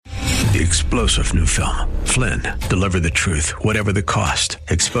The explosive new film, Flynn, deliver the truth, whatever the cost,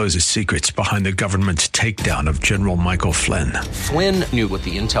 exposes secrets behind the government's takedown of General Michael Flynn. Flynn knew what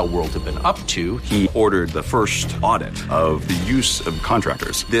the intel world had been up to. He ordered the first audit of the use of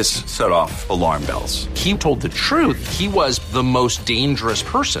contractors. This set off alarm bells. He told the truth. He was the most dangerous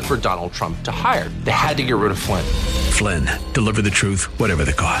person for Donald Trump to hire. They had to get rid of Flynn. Flynn, deliver the truth, whatever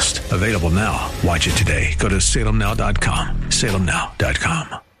the cost. Available now. Watch it today. Go to salemnow.com.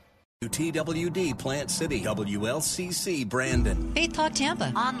 salemnow.com. TWD Plant City, WLCC Brandon. Faith Talk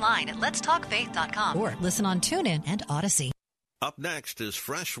Tampa. Online at letstalkfaith.com. Or listen on TuneIn and Odyssey. Up next is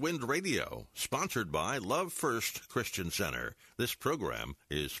Fresh Wind Radio, sponsored by Love First Christian Center. This program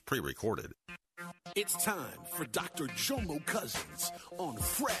is pre-recorded. It's time for Dr. Jomo Cousins on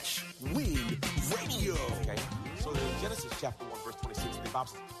Fresh Wind Radio. Okay, so in Genesis chapter 1, verse 26, the Bible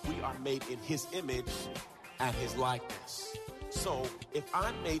says, we are made in his image and his likeness. So if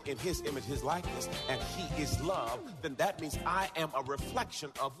I'm made in his image, his likeness, and he is love, then that means I am a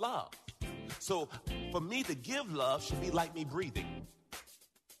reflection of love. So for me to give love should be like me breathing,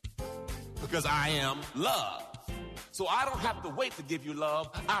 because I am love. So I don't have to wait to give you love.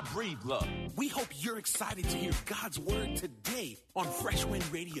 I breathe love. We hope you're excited to hear God's word today on Fresh Wind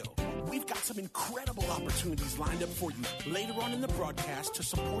Radio. We've got some incredible opportunities lined up for you later on in the broadcast to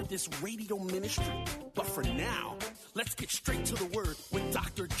support this radio ministry. But for now, let's get straight to the word with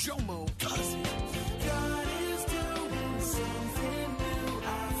Dr. Jomo Cousins. God is doing something new.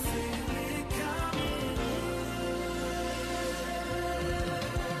 I feel it coming.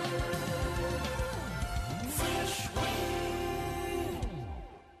 Fresh Wind.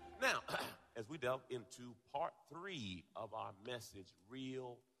 Now, as we delve into part 3 of our message,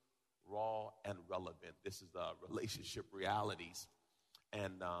 Real, Raw, and Relevant. This is the relationship realities.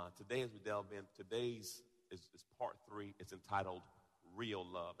 And today, as we delve in, today's is part 3. It's entitled Real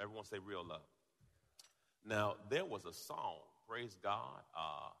Love. Everyone say Real Love. Now, there was a song, praise God,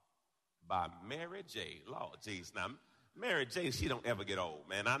 by Mary J. Lord, geez. Now, Mary J., she don't ever get old,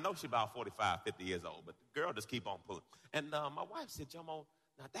 man. I know she's about 45, 50 years old, but the girl just keep on pulling. And my wife said, Jomo,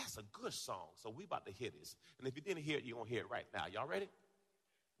 now that's a good song, so we about to hear this. And if you didn't hear it, you're going to hear it right now. Y'all ready?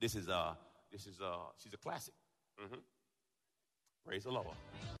 She's a classic. Mm-hmm. Praise the Lord.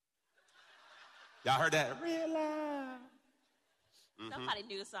 Y'all heard that? Real love. Mm-hmm. Somebody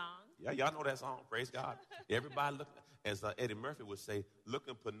knew the song. Yeah, y'all know that song. Praise God. Everybody look, as Eddie Murphy would say,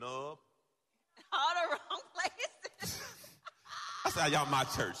 looking for nub. All the wrong places. That's how y'all my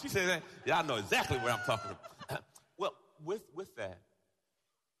church. She said that. Y'all know exactly what I'm talking about. Well, with that,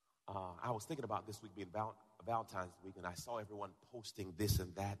 I was thinking about this week being Valentine's week, and I saw everyone posting this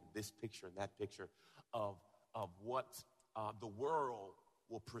and that, this picture and that picture of what the world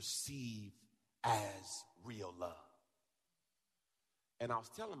will perceive as real love. And I was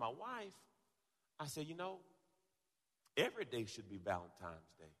telling my wife, I said, every day should be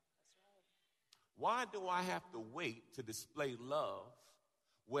Valentine's Day. Why do I have to wait to display love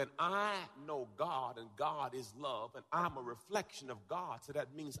when I know God and God is love and I'm a reflection of God? So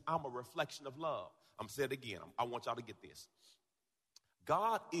that means I'm a reflection of love. I'm saying it again. I want y'all to get this.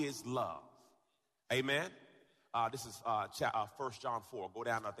 God is love. Amen. This is 1 John 4. Go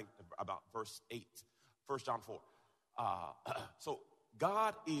down, I think, about verse 8. 1 John 4. So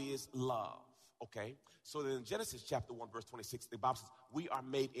God is love. Okay. So then in Genesis chapter 1, verse 26, the Bible says, we are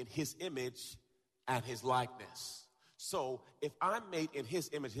made in his image and his likeness. So if I'm made in his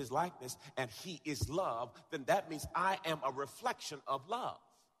image, his likeness, and he is love, then that means I am a reflection of love.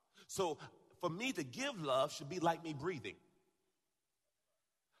 So for me to give love should be like me breathing,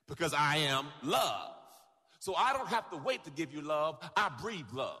 because I am love. So I don't have to wait to give you love. I breathe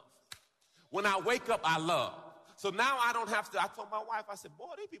love. When I wake up, I love. So now I don't have to. I told my wife, I said,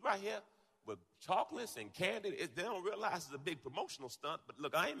 boy, these people right here with chocolates and candy, they don't realize it's a big promotional stunt. But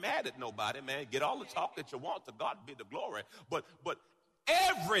look, I ain't mad at nobody, man. Get all the chocolate you want. To God be the glory. But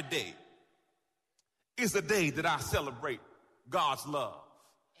every day is a day that I celebrate God's love.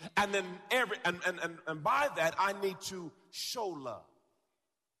 And then and by that, I need to show love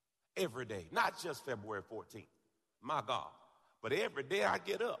every day, not just February 14th, my God, but every day I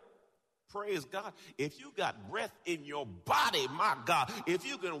get up. Praise God. If you got breath in your body, my God, if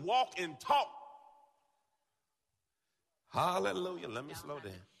you can walk and talk, hallelujah. Let me slow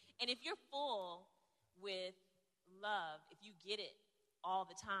down. And if you're full with love, if you get it all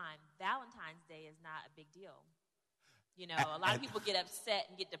the time, Valentine's Day is not a big deal. A lot of people get upset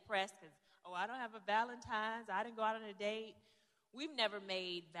and get depressed because, I don't have a Valentine's. I didn't go out on a date. We've never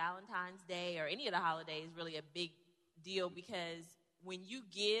made Valentine's Day or any of the holidays really a big deal, because when you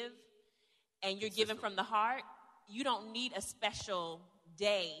give and you're giving from the heart, you don't need a special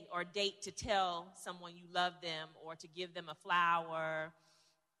day or date to tell someone you love them or to give them a flower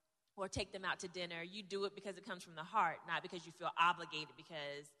or take them out to dinner. You do it because it comes from the heart, not because you feel obligated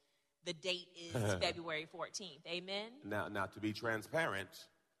because the date is February 14th. Amen? Now, to be transparent,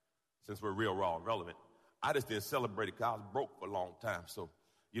 since we're real, raw, and relevant, I just didn't celebrate it because I was broke for a long time. So,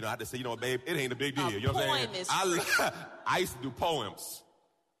 I just say, babe, it ain't a big deal. You know what I'm saying? I used to do poems.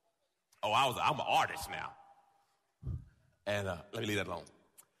 Oh, I'm an artist now. And let me leave that alone.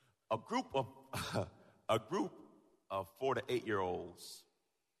 A group of 4 to 8 year olds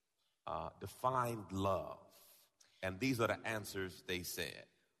defined love, and these are the answers they said.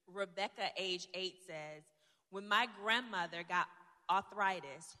 Rebecca, age 8, says, when my grandmother got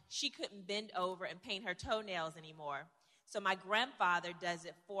arthritis, she couldn't bend over and paint her toenails anymore. So my grandfather does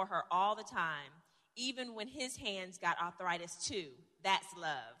it for her all the time, even when his hands got arthritis too. That's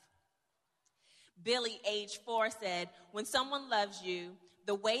love. Billy, age 4, said, when someone loves you,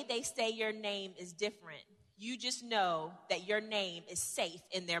 the way they say your name is different. You just know that your name is safe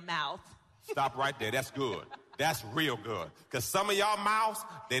in their mouth. Stop right there. That's good. That's real good. Because some of y'all mouths,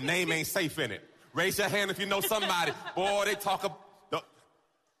 their name ain't safe in it. Raise your hand if you know somebody. Boy, they talk about...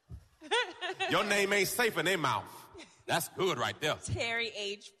 Your name ain't safe in their mouth. That's good right there. Terry,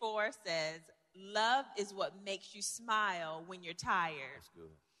 age 4, says, love is what makes you smile when you're tired. That's good.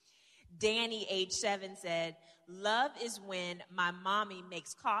 Danny, age 7, said, love is when my mommy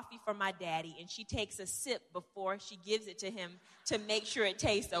makes coffee for my daddy and she takes a sip before she gives it to him to make sure it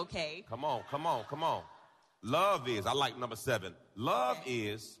tastes okay. Come on. Love is, I like number 7. Love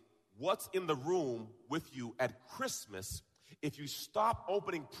is what's in the room with you at Christmas if you stop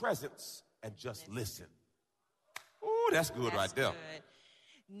opening presents and just listen. Ooh, that's good right there. Good.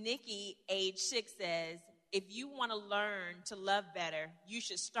 Nikki, age 6, says, if you want to learn to love better, you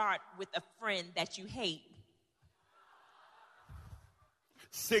should start with a friend that you hate.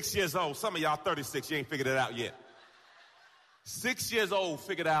 6 years old. Some of y'all 36, you ain't figured it out yet. 6 years old,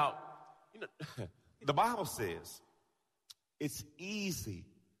 figured out. The Bible says it's easy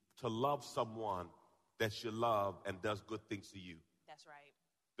to love someone that you love and does good things to you. That's right.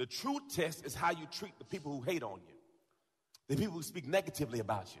 The true test is how you treat the people who hate on you, the people who speak negatively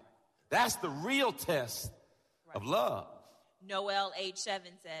about you. That's the real test of love. Noel, age 7,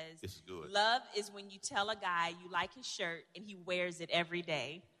 says, this is good. Love is when you tell a guy you like his shirt and he wears it every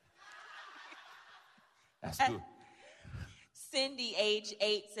day. That's good. Cindy, age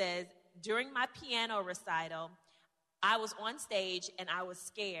 8, says, during my piano recital, I was on stage and I was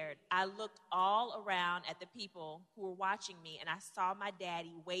scared. I looked all around at the people who were watching me and I saw my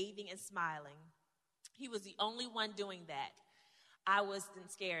daddy waving and smiling. He was the only one doing that. I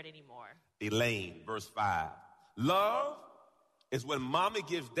wasn't scared anymore. Elaine, verse 5. Love is when mommy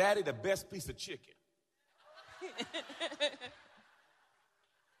gives daddy the best piece of chicken.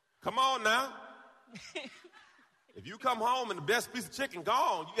 Come on now. If you come home and the best piece of chicken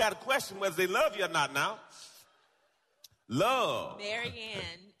gone, you got to question whether they love you or not now. Love.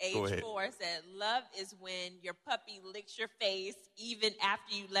 Marianne, age 4, said, love is when your puppy licks your face even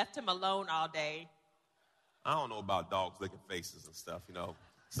after you left him alone all day. I don't know about dogs licking faces and stuff,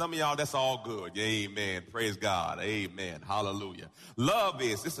 Some of y'all, that's all good. Amen. Praise God. Amen. Hallelujah. Love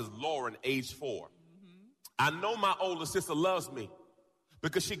is, this is Lauren, age 4. I know my older sister loves me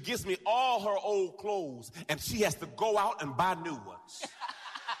because she gives me all her old clothes and she has to go out and buy new ones.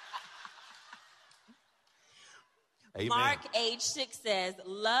 Amen. Mark, age 6, says,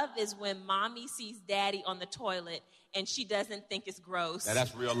 love is when mommy sees daddy on the toilet and she doesn't think it's gross. Now,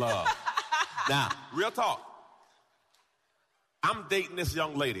 that's real love. Now, real talk. I'm dating this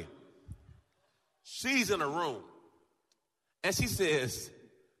young lady. She's in a room, and she says,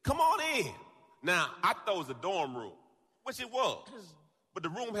 come on in. Now, I thought it was a dorm room, which it was. But the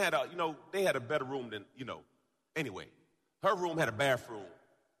room had they had a better room than, Anyway, her room had a bathroom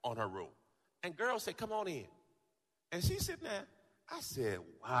on her room. And girl said, come on in. And she said, there. I said,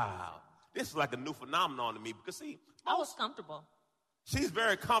 wow, this is like a new phenomenon to me because, see, I was comfortable. She's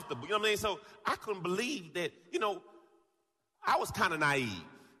very comfortable, you know what I mean? So I couldn't believe that, I was kind of naive,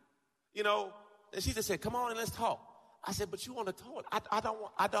 and she just said, come on and let's talk. I said, but you want to talk? I don't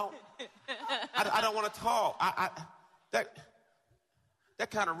want to talk.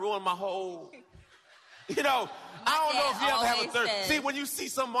 That kind of ruined my whole, I don't know if you ever have a certain, see, when you see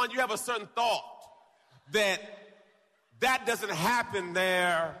someone, you have a certain thought that doesn't happen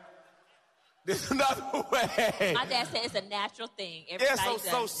there. There's another way. My dad said it's a natural thing.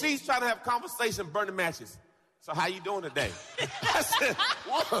 So she's trying to have conversation, burning matches. So how you doing today? I said,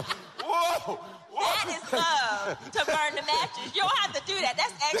 whoa. That is love, to burn the matches. You don't have to do that.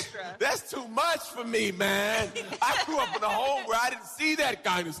 That's extra. That's too much for me, man. I grew up in a home where I didn't see that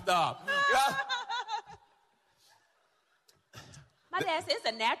kind of stuff. Yeah? My dad says it's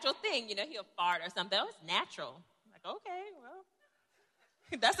a natural thing. You know, he'll fart or something. Oh, it's natural. I'm like, okay, well,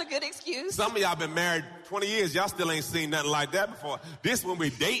 that's a good excuse. Some of y'all been married 20 years. Y'all still ain't seen nothing like that before. This when we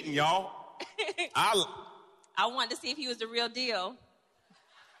dating, y'all. I wanted to see if he was the real deal.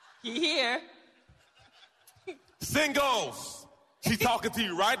 He here. Singles, she's talking to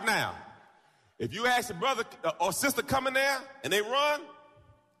you right now. If you ask your brother or sister come in there and they run,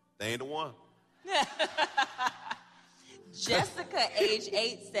 they ain't the one. Jessica, age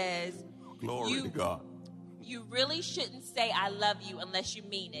 8, says, Glory to God. You really shouldn't say I love you unless you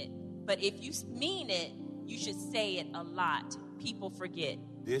mean it. But if you mean it, you should say it a lot. People forget.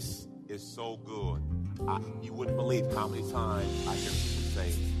 This is so good. You wouldn't believe how many times I hear people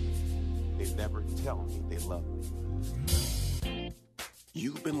say, they never tell me they love me.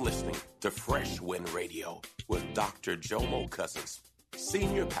 You've been listening to Fresh Wind Radio with Dr. Jomo Cousins,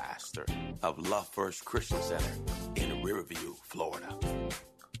 Senior Pastor of Love First Christian Center in Riverview, Florida.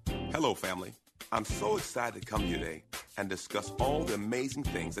 Hello, family. I'm so excited to come here today and discuss all the amazing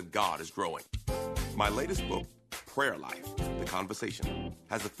things that God is growing. My latest book, Prayer Life, The Conversation,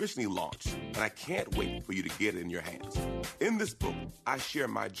 has officially launched, and I can't wait for you to get it in your hands. In this book, I share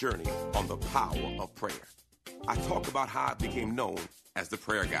my journey on the power of prayer. I talk about how I became known as the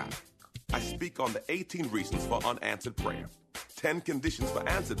prayer guy. I speak on the 18 reasons for unanswered prayer, 10 conditions for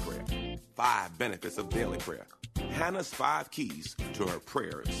answered prayer, 5 benefits of daily prayer, Hannah's 5 keys to her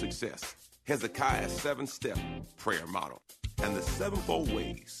prayer success, Hezekiah's 7-step prayer model, and the 7-fold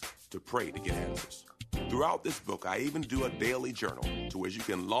ways to pray to get answers. Throughout this book, I even do a daily journal to where you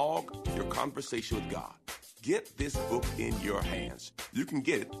can log your conversation with God. Get this book in your hands. You can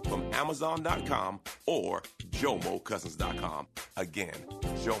get it from Amazon.com or JomoCousins.com. Again,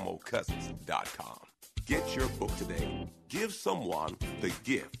 JomoCousins.com. Get your book today. Give someone the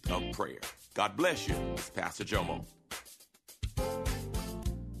gift of prayer. God bless you. It's Pastor Jomo.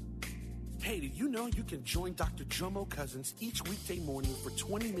 Hey, did you know you can join Dr. Jomo Cousins each weekday morning for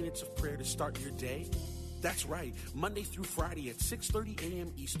 20 minutes of prayer to start your day? That's right. Monday through Friday at 6:30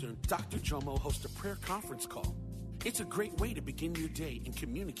 a.m. Eastern, Dr. Jomo hosts a prayer conference call. It's a great way to begin your day in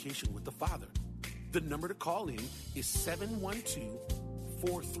communication with the Father. The number to call in is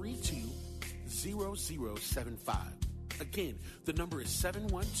 712-432-0075. Again, the number is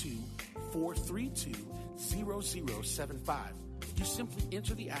 712-432-0075. You simply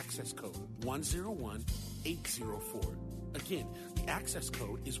enter the access code 101804. Again, the access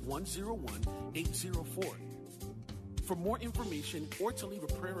code is 101804. For more information or to leave a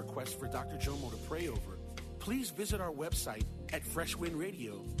prayer request for Dr. Jomo to pray over, please visit our website at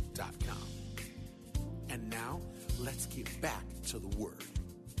freshwindradio.com. And now, let's get back to the Word.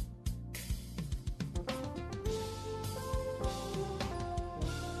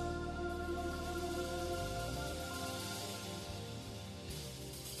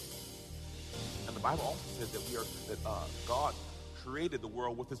 The Bible also says that God created the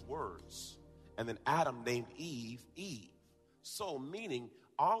world with his words. And then Adam named Eve, Eve. So meaning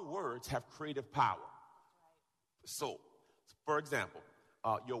our words have creative power. So, for example,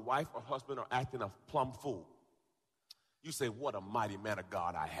 your wife or husband are acting a plumb fool. You say, what a mighty man of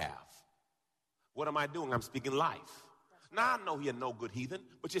God I have. What am I doing? I'm speaking life. Now, I know you're no good heathen,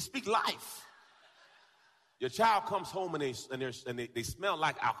 but you speak life. Your child comes home and they smell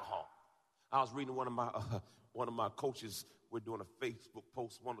like alcohol. I was reading one of my coaches. We're doing a Facebook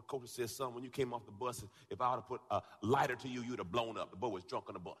post. One of the coaches said, son, when you came off the bus, if I would have put a lighter to you, you'd have blown up. The boy was drunk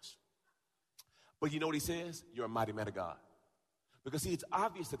on the bus. But you know what he says? You're a mighty man of God. Because, see, it's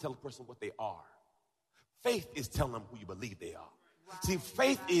obvious to tell a person what they are. Faith is telling them who you believe they are. Right. See,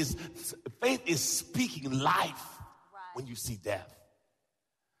 faith is speaking life when you see death.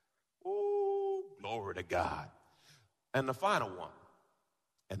 Ooh, glory to God. And the final one.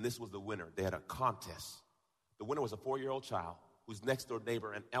 And this was the winner. They had a contest. The winner was a 4-year-old child whose next-door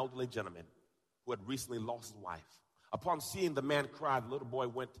neighbor, an elderly gentleman who had recently lost his wife. Upon seeing the man cry, the little boy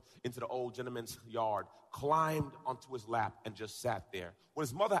went into the old gentleman's yard, climbed onto his lap, and just sat there. When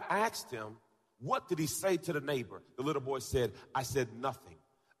his mother asked him, what did he say to the neighbor? The little boy said, I said nothing.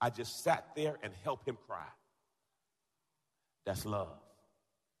 I just sat there and helped him cry. That's love.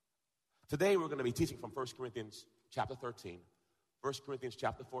 Today we're going to be teaching from 1 Corinthians chapter 13. 1 Corinthians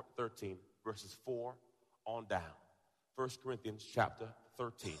chapter 13, verses 4 on down. 1 Corinthians chapter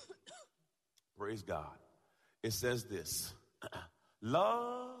 13. Praise God. It says this.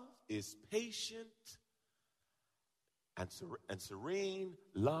 Love is patient And serene,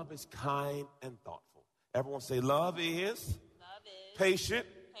 love is kind and thoughtful. Everyone say, love is patient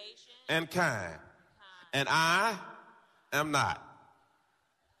and kind. And I am not.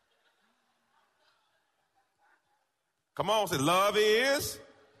 Come on, say, love is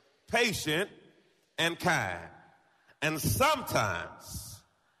patient and kind. And sometimes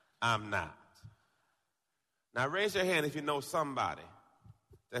I'm not. Now raise your hand if you know somebody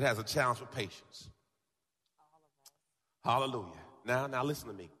that has a challenge with patience. Hallelujah. Now listen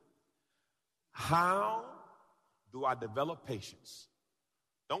to me. How do I develop patience?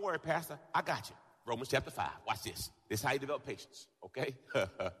 Don't worry, Pastor. I got you. Romans chapter 5. Watch this. This is how you develop patience, okay?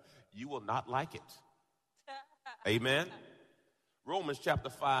 You will not like it. Amen. Romans chapter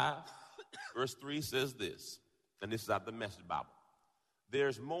 5, verse 3 says this, and this is out of the Message Bible.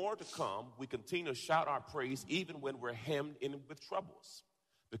 There's more to come. We continue to shout our praise even when we're hemmed in with troubles,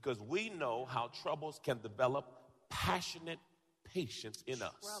 because we know how troubles can develop passionate patience in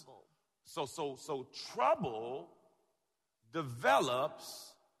us. So trouble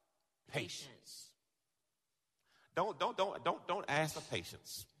develops patience. Don't ask for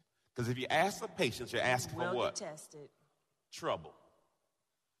patience. Because if you ask for patience, you're asking for what? Tested. Trouble.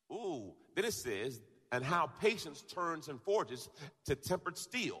 Ooh. Then it says, and how patience turns and forges to tempered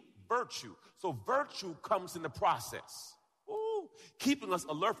steel, virtue. So virtue comes in the process. Ooh. Keeping us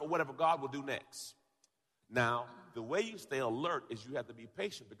alert for whatever God will do next. Now, the way you stay alert is you have to be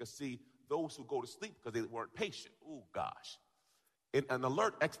patient, because see, those who go to sleep because they weren't patient. Ooh, gosh. In an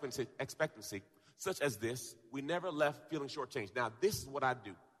alert expectancy such as this, we never left feeling shortchanged. Now, this is what I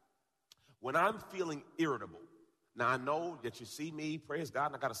do. When I'm feeling irritable, now I know that you see me, praise God,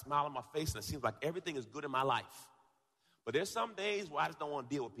 and I got a smile on my face, and it seems like everything is good in my life. But there's some days where I just don't want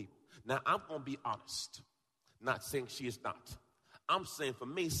to deal with people. Now, I'm going to be honest, not saying she is not. I'm saying for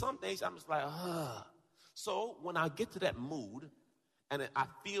me, some days I'm just like, So when I get to that mood, and I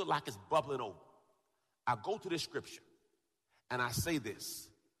feel like it's bubbling over, I go to this scripture, and I say this: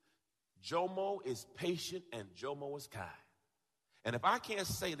 Jomo is patient and Jomo is kind. And if I can't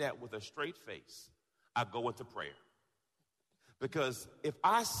say that with a straight face, I go into prayer. Because if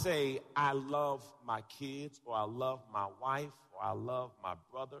I say I love my kids, or I love my wife, or I love my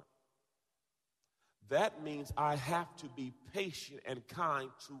brother, that means I have to be patient and kind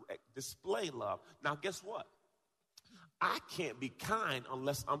to display love. Now, guess what? I can't be kind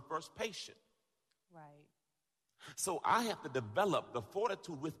unless I'm first patient. Right. So I have to develop the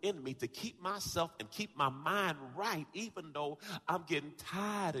fortitude within me to keep myself and keep my mind right, even though I'm getting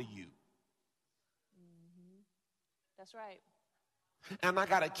tired of you. Mm-hmm. That's right. And I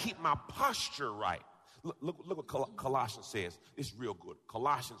got to keep my posture right. Look what Colossians says. It's real good.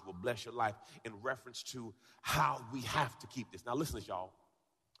 Colossians will bless your life in reference to how we have to keep this. Now listen to this, y'all.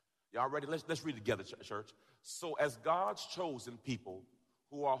 Y'all ready? Let's read together, church. So as God's chosen people,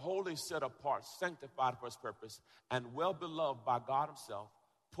 who are wholly set apart, sanctified for his purpose, and well beloved by God himself,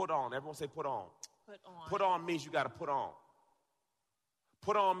 put on. Everyone say put on. Put on. Put on means you got to put on.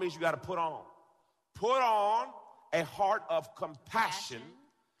 Put on means you got to put on. Put on a heart of compassion,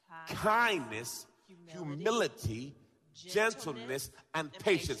 kindness, humility, gentleness, and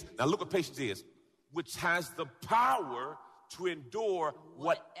patience. Now look what patience is. Which has the power to endure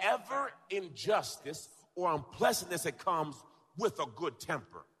whatever injustice or unpleasantness that comes with a good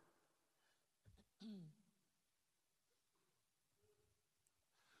temper.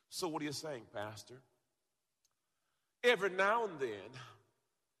 So what are you saying, Pastor? Every now and then,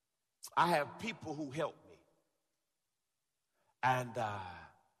 I have people who help me. And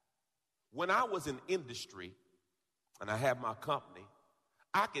when I was in industry and I had my company,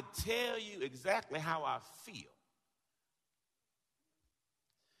 I could tell you exactly how I feel.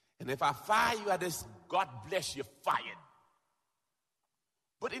 And if I fire you, I just, God bless you, fired.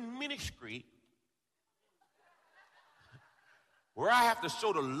 But in ministry, where I have to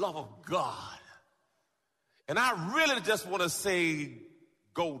show the love of God, and I really just want to say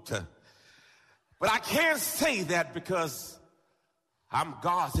go to, but I can't say that because I'm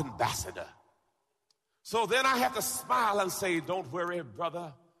God's ambassador. So then I have to smile and say, don't worry,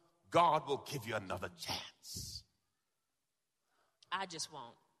 brother, God will give you another chance. I just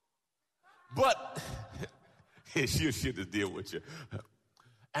won't. But she'll just deal with you.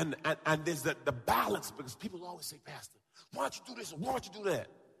 And there's the balance, because people always say, Pastor, why don't you do this or why don't you do that?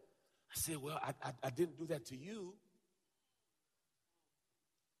 I say, well, I didn't do that to you.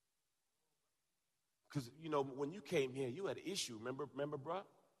 Because, you know, when you came here, you had an issue. Remember, bro?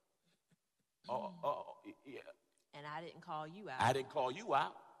 Yeah. And I didn't call you out. I didn't call you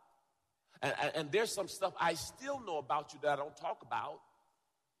out. And there's some stuff I still know about you that I don't talk about.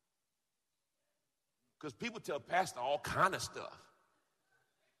 Because people tell pastor all kind of stuff.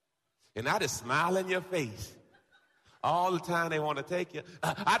 And I just smile in your face. All the time they want to take you.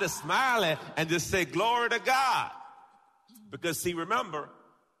 I just smile and just say, glory to God. Because, see, remember,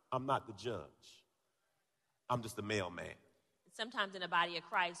 I'm not the judge. I'm just the mailman. Sometimes in the body of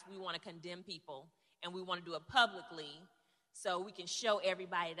Christ, we want to condemn people, and we want to do it publicly so we can show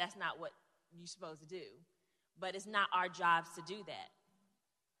everybody that's not what you're supposed to do. But it's not our jobs to do that.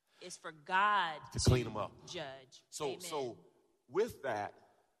 It's for God to clean them up. Judge. So with that,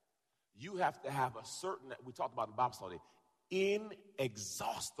 you have to have a certain, we talked about in Bible study,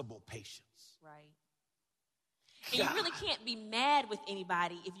 inexhaustible patience. Right. And you really can't be mad with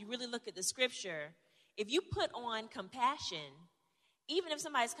anybody if you really look at the scripture. If you put on compassion, even if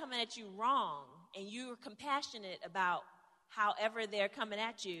somebody's coming at you wrong and you're compassionate about however they're coming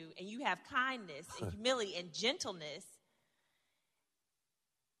at you, and you have kindness and humility and gentleness,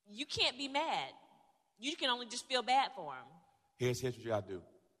 you can't be mad. You can only just feel bad for them. Here's what you got to do.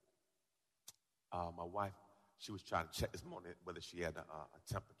 My wife, she was trying to check this morning whether she had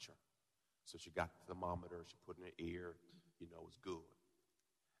a temperature. So she got the thermometer, she put it in her ear, it was good.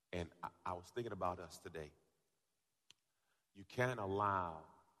 And I was thinking about us today. You can't allow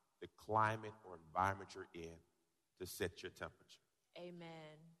the climate or environment you're in to set your temperature.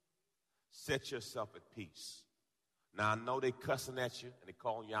 Amen. Set yourself at peace. Now, I know they cussing at you and they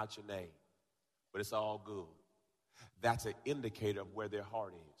calling you out your name, but it's all good. That's an indicator of where their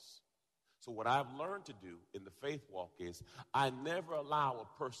heart is. So what I've learned to do in the faith walk is I never allow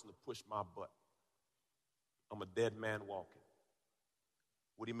a person to push my butt. I'm a dead man walking.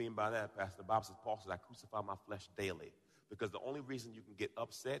 What do you mean by that, Pastor? The Bible says, Paul says, I crucify my flesh daily. Because the only reason you can get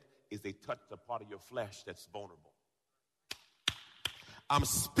upset is they touch the part of your flesh that's vulnerable. I'm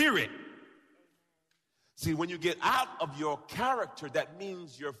spirit. See, when you get out of your character, that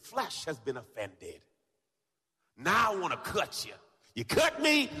means your flesh has been offended. Now I want to cut you. You cut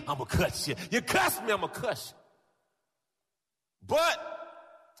me, I'm going to cut you. You cuss me, I'm going to cuss you. But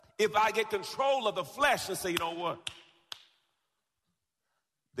if I get control of the flesh and say, you know what?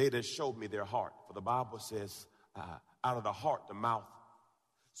 They just showed me their heart. For the Bible says, out of the heart, the mouth.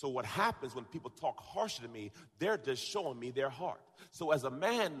 So what happens when people talk harshly to me, they're just showing me their heart. So as a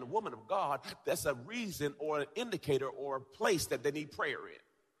man and a woman of God, that's a reason or an indicator or a place that they need prayer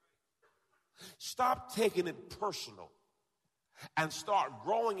in. Stop taking it personal and start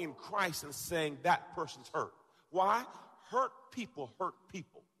growing in Christ and saying that person's hurt. Why? Hurt people hurt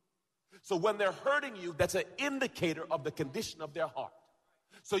people. So when they're hurting you, that's an indicator of the condition of their heart.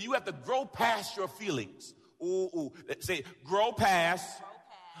 So you have to grow past your feelings. Say, grow past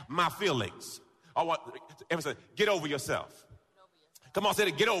my feelings. I want everyone say, get over yourself. Come on, say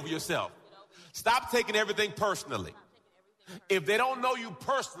it, get over yourself. Stop taking everything personally. If they don't know you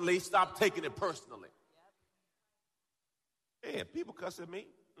personally, stop taking it personally. Yeah, people cuss at me.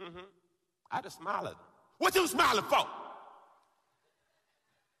 I just smile at them. What you smiling for?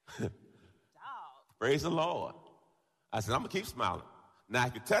 Praise the Lord. I said, I'm going to keep smiling. Now,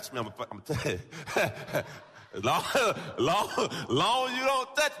 if you touch me, I'm going to tell you. long as you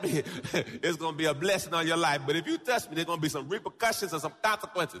don't touch me, it's going to be a blessing on your life. But if you touch me, there's going to be some repercussions and some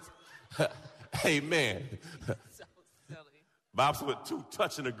consequences. Amen. So silly. Bible said, with two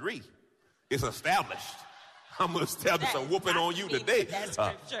touch and agree, it's established. I'm going to establish a whooping on you today. That's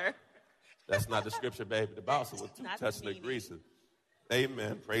scripture. That's not the scripture, baby. The Bible said, with two touch and agree.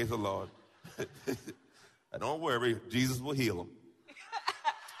 Amen. Praise the Lord. Don't worry, Jesus will heal them.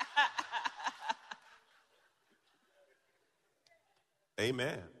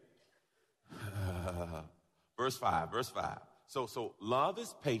 Amen. Verse 5. So love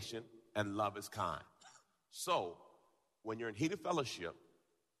is patient and love is kind. So when you're in heated fellowship,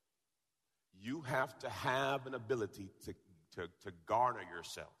 you have to have an ability to garner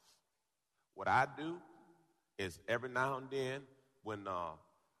yourself. What I do is every now and then when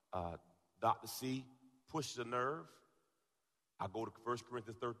Dr. C pushes a nerve, I go to 1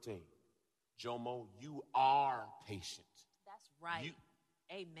 Corinthians 13. Jomo, you are patient. That's right.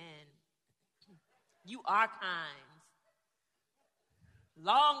 Amen. You are kind.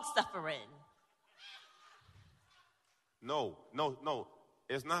 Long-suffering. No.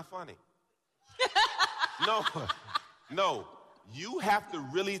 It's not funny. No. You have to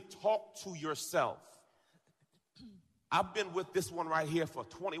really talk to yourself. I've been with this one right here for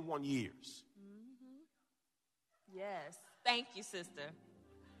 21 years. Yes. Thank you, sister.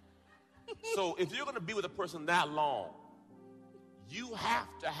 So if you're going to be with a person that long, you have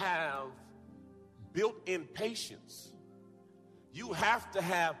to have built-in patience. You have to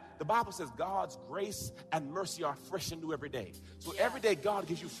have, the Bible says God's grace and mercy are fresh and new every day. So every day God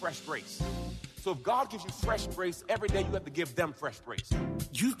gives you fresh grace. So if God gives you fresh grace, every day you have to give them fresh grace.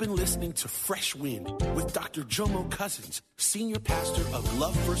 You've been listening to Fresh Wind with Dr. Jomo Cousins, Senior Pastor of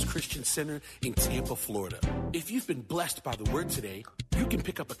Love First Christian Center in Tampa, Florida. If you've been blessed by the word today, you can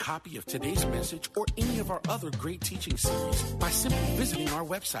pick up a copy of today's message or any of our other great teaching series by simply visiting our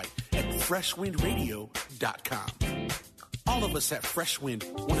website at freshwindradio.com. All of us at Fresh Wind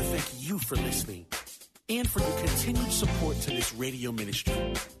want to thank you for listening and for your continued support to this radio ministry.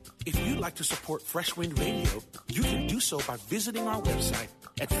 If you'd like to support Fresh Wind Radio, you can do so by visiting our website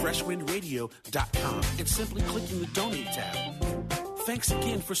at freshwindradio.com and simply clicking the Donate tab. Thanks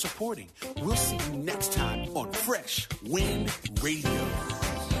again for supporting. We'll see you next time on Fresh Wind Radio.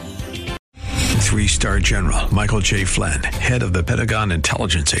 3-star General Michael J. Flynn, head of the Pentagon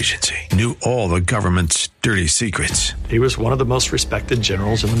Intelligence Agency, knew all the government's dirty secrets. He was one of the most respected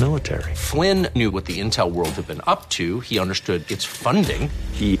generals in the military. Flynn knew what the intel world had been up to. He understood its funding.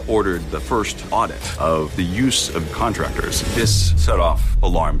 He ordered the first audit of the use of contractors. This set off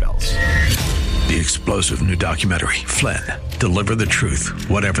alarm bells. The explosive new documentary, Flynn, Deliver the Truth,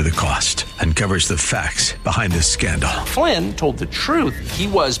 Whatever the Cost, uncovers the facts behind this scandal. Flynn told the truth. He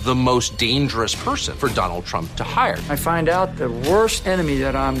was the most dangerous person for Donald Trump to hire. I find out the worst enemy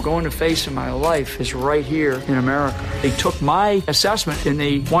that I'm going to face in my life is right here in America. They took my assessment and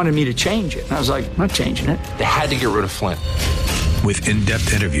they wanted me to change it. And I was like, I'm not changing it. They had to get rid of Flynn. With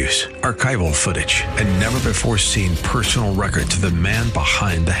in-depth interviews, archival footage, and never-before-seen personal records of the man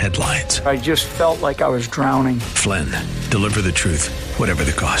behind the headlines. I just felt like I was drowning. Flynn, Deliver the Truth, Whatever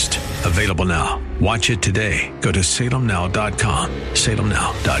the Cost. Available now. Watch it today. Go to salemnow.com.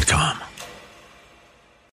 salemnow.com.